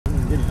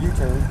did a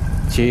U-turn.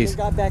 Jeez. And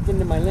got back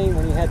into my lane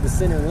when he had the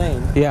center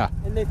lane. Yeah.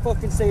 And they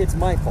fucking say it's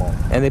my fault.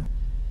 And they...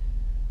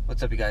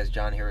 What's up, you guys?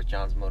 John here with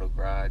John's Moto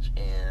Garage,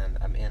 and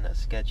I'm in a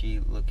sketchy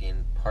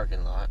looking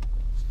parking lot.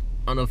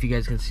 I don't know if you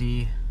guys can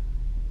see.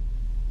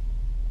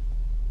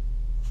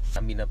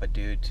 I'm meeting up a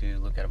dude to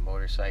look at a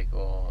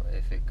motorcycle.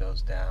 If it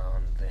goes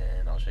down,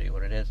 then I'll show you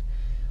what it is.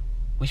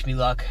 Wish me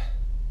luck.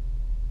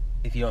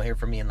 If you don't hear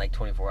from me in like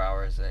 24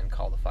 hours, then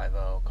call the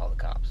 5-0, call the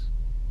cops.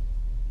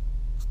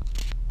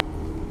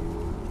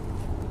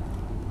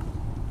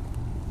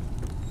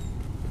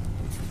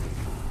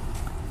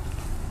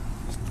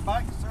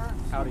 Mike, sir.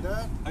 Howdy.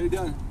 Dad. How you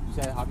doing? You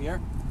said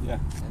Javier? Yeah.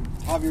 And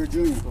Javier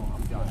Jr. cool,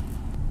 I'm John.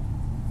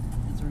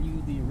 Are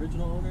you the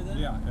original owner then?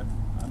 Yeah,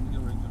 I'm the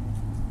original.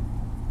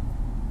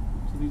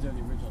 So these are the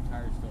original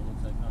tires still,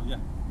 looks like, huh? Yeah.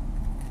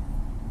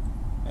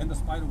 And the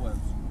spider webs.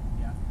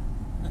 Yeah.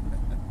 And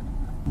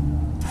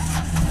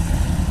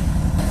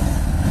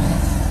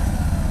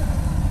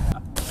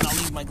I'll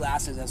leave my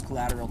glasses as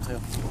collateral too.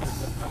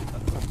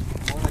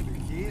 More like your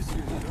keys?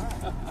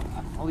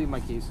 I'll leave my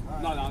keys.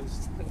 Right. No,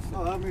 just...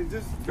 No, I mean,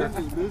 just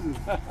business.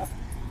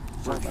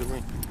 Works for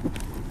me.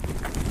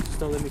 Just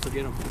don't let me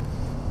forget them.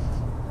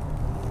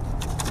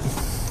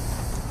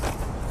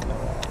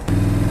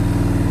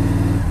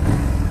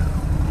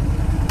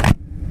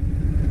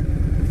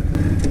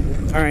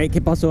 All right,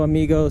 ¿qué pasó,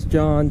 amigos?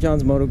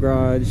 John's Moto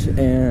Garage,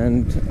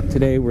 and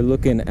today we're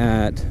looking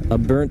at a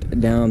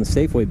burnt down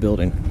Safeway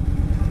building.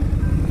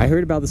 I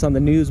heard about this on the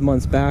news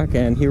months back,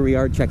 and here we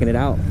are checking it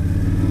out.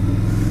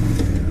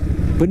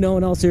 But no,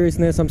 in all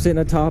seriousness, I'm sitting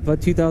atop a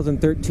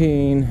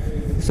 2009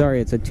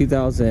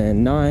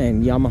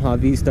 Yamaha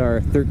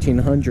V-Star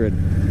 1300,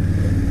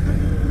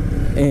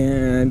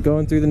 and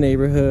going through the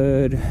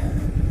neighborhood.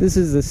 This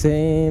is the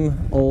same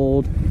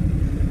old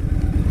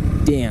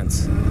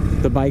dance.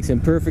 The bike's in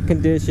perfect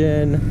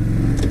condition,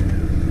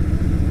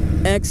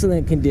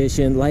 excellent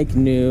condition, like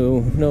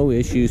new, no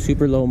issues,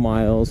 super low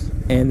miles.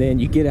 And then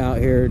you get out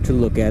here to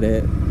look at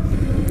it,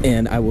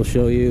 and I will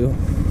show you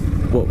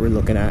what we're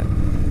looking at.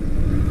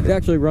 It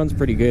actually runs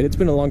pretty good. It's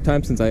been a long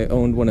time since I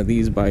owned one of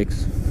these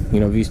bikes,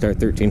 you know, V-Star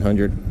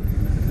 1300.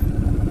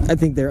 I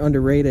think they're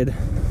underrated,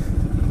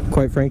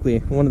 quite frankly.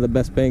 One of the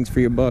best bangs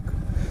for your buck.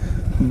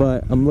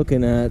 But I'm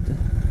looking at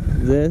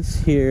this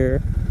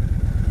here.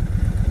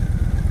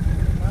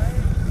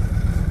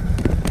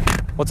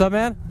 What's up,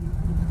 man?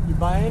 You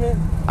buying it?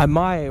 I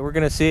might. We're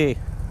gonna see.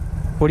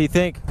 What do you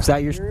think? Is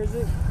that your Where is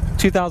it?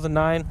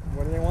 2009?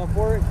 What do they want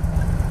for it?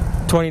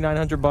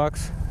 2,900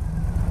 bucks.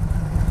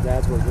 Yeah,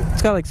 it's worth it.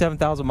 It's got like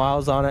 7,000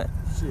 miles on it.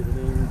 Shit, it ain't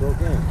even broke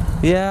in.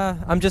 Yeah,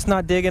 I'm just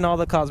not digging all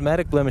the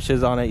cosmetic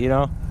blemishes on it, you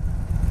know?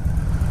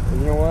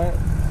 And you know what?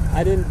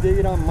 I didn't dig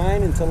it on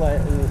mine until I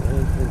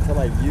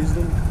used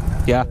them.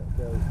 Yeah.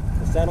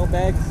 The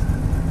saddlebags,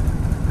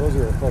 those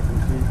are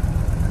fucking cheap.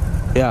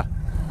 Yeah.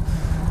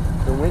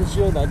 The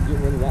windshield, I'd get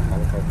rid of that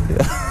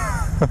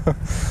motherfucker.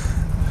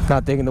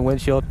 Not digging the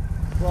windshield.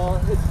 Well,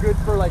 it's good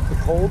for like the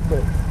cold,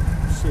 but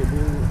shit,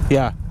 dude.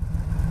 Yeah.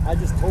 I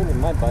just totaled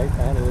my bike.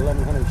 I had an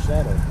 1100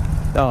 Shadow.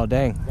 Oh,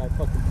 dang. The guy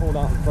fucking pulled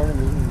out in front of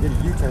me and did a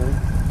U-turn.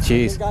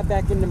 Jeez. And got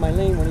back into my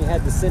lane when he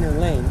had the center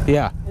lane.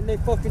 Yeah. And they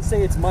fucking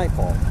say it's my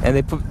fault. And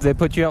they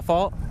put you at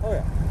fault? Oh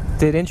yeah.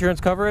 Did insurance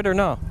cover it or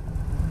no?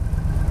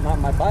 Not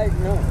my bike,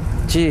 no.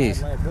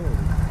 Jeez. Liability.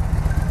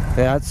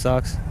 Yeah, that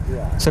sucks.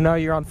 Yeah. So now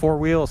you're on 4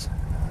 wheels.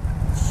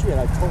 Shit,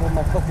 I totaled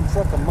my fucking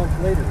truck a month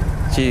later.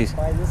 Jeez.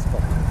 Buy this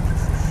fucking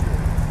piece of shit.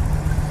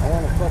 I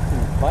want a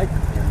fucking bike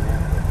again,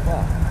 man.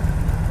 Fuck.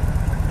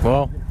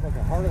 Well. Get a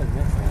fucking Harley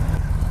next one.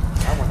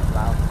 I want a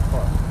loud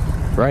fuck.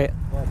 Right.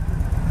 Fuck.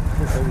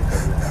 Push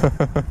everybody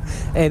out.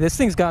 Hey, this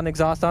thing's got an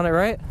exhaust on it,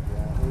 right?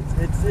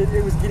 Yeah.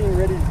 It was getting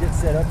ready to get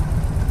set up.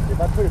 If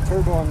I put a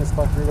turbo on this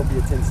fucker, it'll be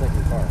a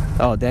 10-second car.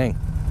 Oh, dang.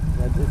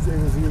 Yeah, it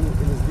was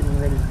getting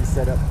ready to be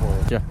set up for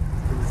it. Yeah.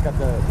 It's got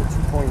the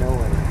 2.0 in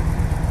it.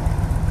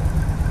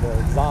 The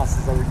exhaust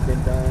has already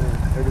been done, and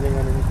everything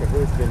underneath the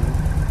hood's been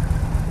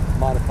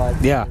modified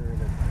Yeah. to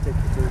take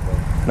the turbo.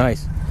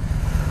 Nice.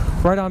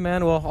 Right on,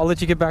 man. Well, I'll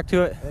let you get back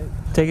to it. Hey,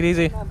 take it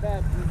easy. Not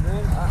bad, dude,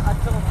 man. I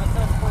tell him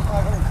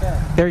 4,500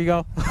 cash. There you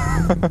go.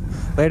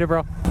 Later,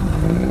 bro.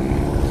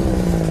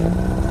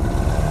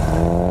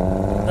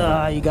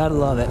 You gotta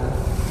love it.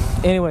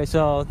 Anyway,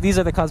 so these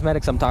are the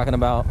cosmetics I'm talking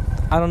about.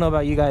 I don't know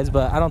about you guys,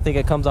 but I don't think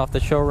it comes off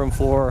the showroom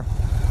floor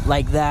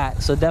like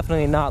that. So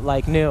definitely not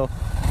like new.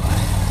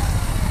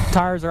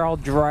 Tires are all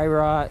dry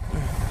rot.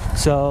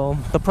 So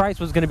the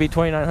price was gonna be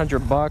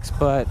 2,900 bucks,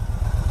 but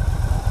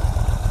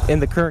in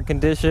the current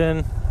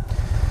condition,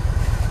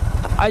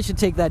 I should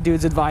take that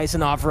dude's advice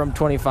and offer him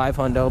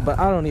 2,500, but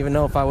I don't even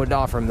know if I would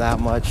offer him that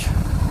much.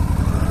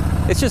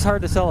 It's just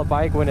hard to sell a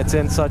bike when it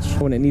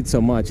needs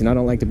so much, and I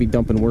don't like to be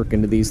dumping work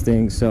into these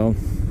things, so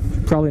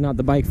probably not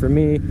the bike for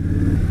me.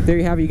 There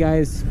you have it, you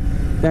guys.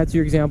 That's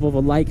your example of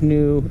a like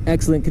new,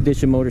 excellent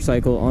condition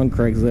motorcycle on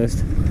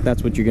Craigslist.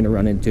 That's what you're gonna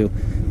run into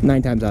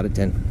 9 times out of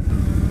 10.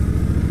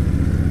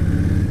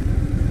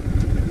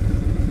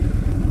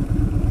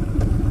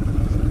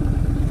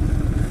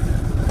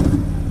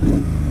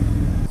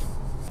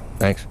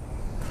 Thanks.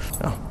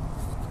 Oh.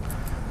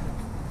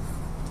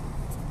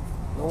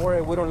 Don't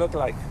worry, we don't look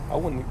like. I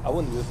wouldn't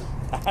use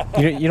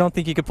it. You don't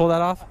think you could pull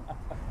that off?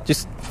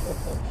 Just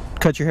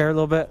cut your hair a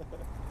little bit?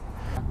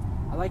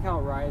 I like how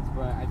it rides,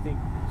 but I think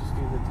just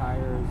due to the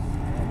tires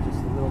and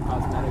just the little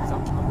cosmetics,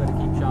 I'm going to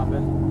keep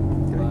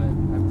shopping. Okay.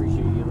 But I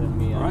appreciate you letting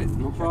me All right,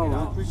 no check problem. it I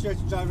out. appreciate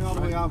you driving all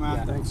the way out, man.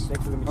 Yeah, Thanks.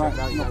 Thanks for letting me All check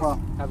it right, out, you no guys.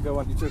 problem. Have a good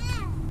one. You too.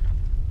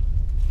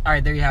 All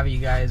right, there you have it, you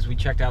guys. We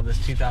checked out this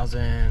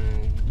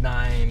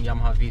 2009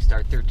 Yamaha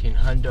V-Star 13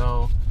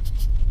 Hundo.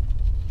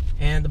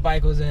 And the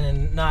bike was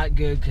in not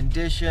good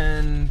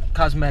condition.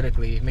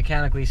 Cosmetically,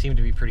 mechanically seemed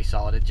to be pretty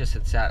solid. It just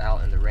had sat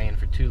out in the rain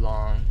for too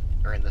long,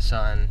 or in the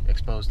sun,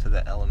 exposed to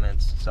the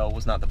elements. So it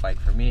was not the bike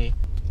for me.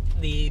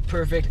 The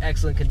perfect,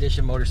 excellent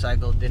condition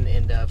motorcycle didn't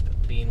end up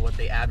being what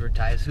they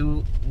advertised.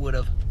 Who would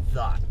have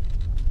thought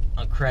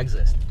on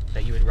Craigslist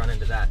that you would run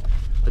into that?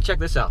 But check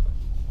this out.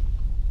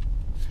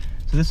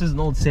 So this is an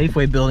old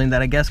Safeway building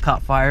that I guess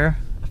caught fire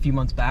a few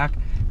months back,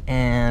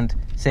 and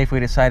Safeway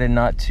decided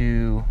not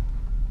to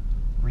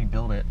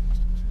rebuild it.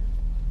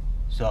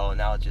 So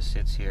now it just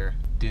sits here,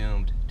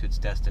 doomed to its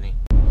destiny.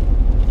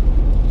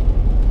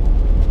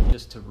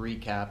 Just to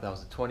recap, that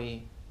was a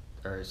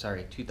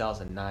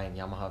 2009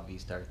 Yamaha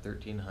V-Star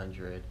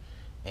 1300,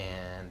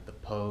 and the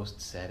post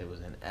said it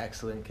was in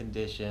excellent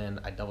condition.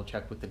 I double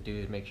checked with the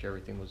dude, make sure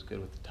everything was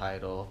good with the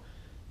title,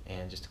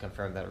 and just to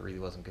confirm that it really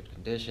was in good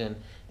condition.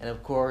 And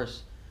of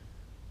course,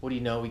 what do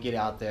you know, we get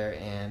out there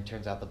and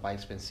turns out the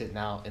bike's been sitting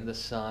out in the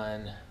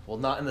sun. Well,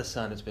 not in the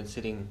sun, it's been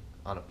sitting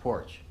on a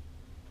porch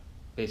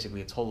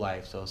basically its whole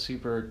life. So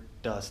super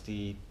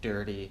dusty,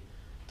 dirty,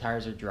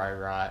 tires are dry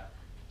rot.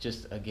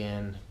 Just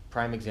again,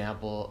 prime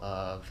example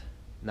of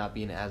not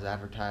being as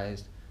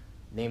advertised.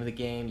 Name of the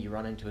game, you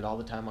run into it all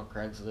the time on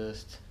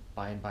Craigslist,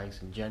 buying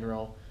bikes in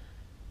general.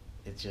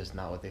 It's just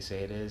not what they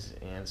say it is,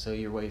 and so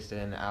you're wasting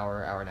an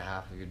hour, hour and a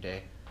half of your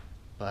day.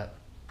 But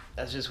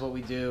that's just what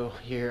we do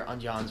here on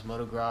John's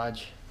Moto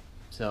Garage.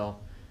 So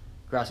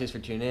gracias for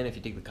tuning in. If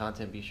you dig the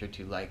content, be sure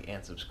to like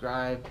and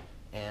subscribe,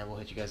 and we'll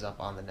hit you guys up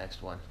on the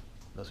next one.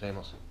 Nos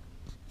vemos.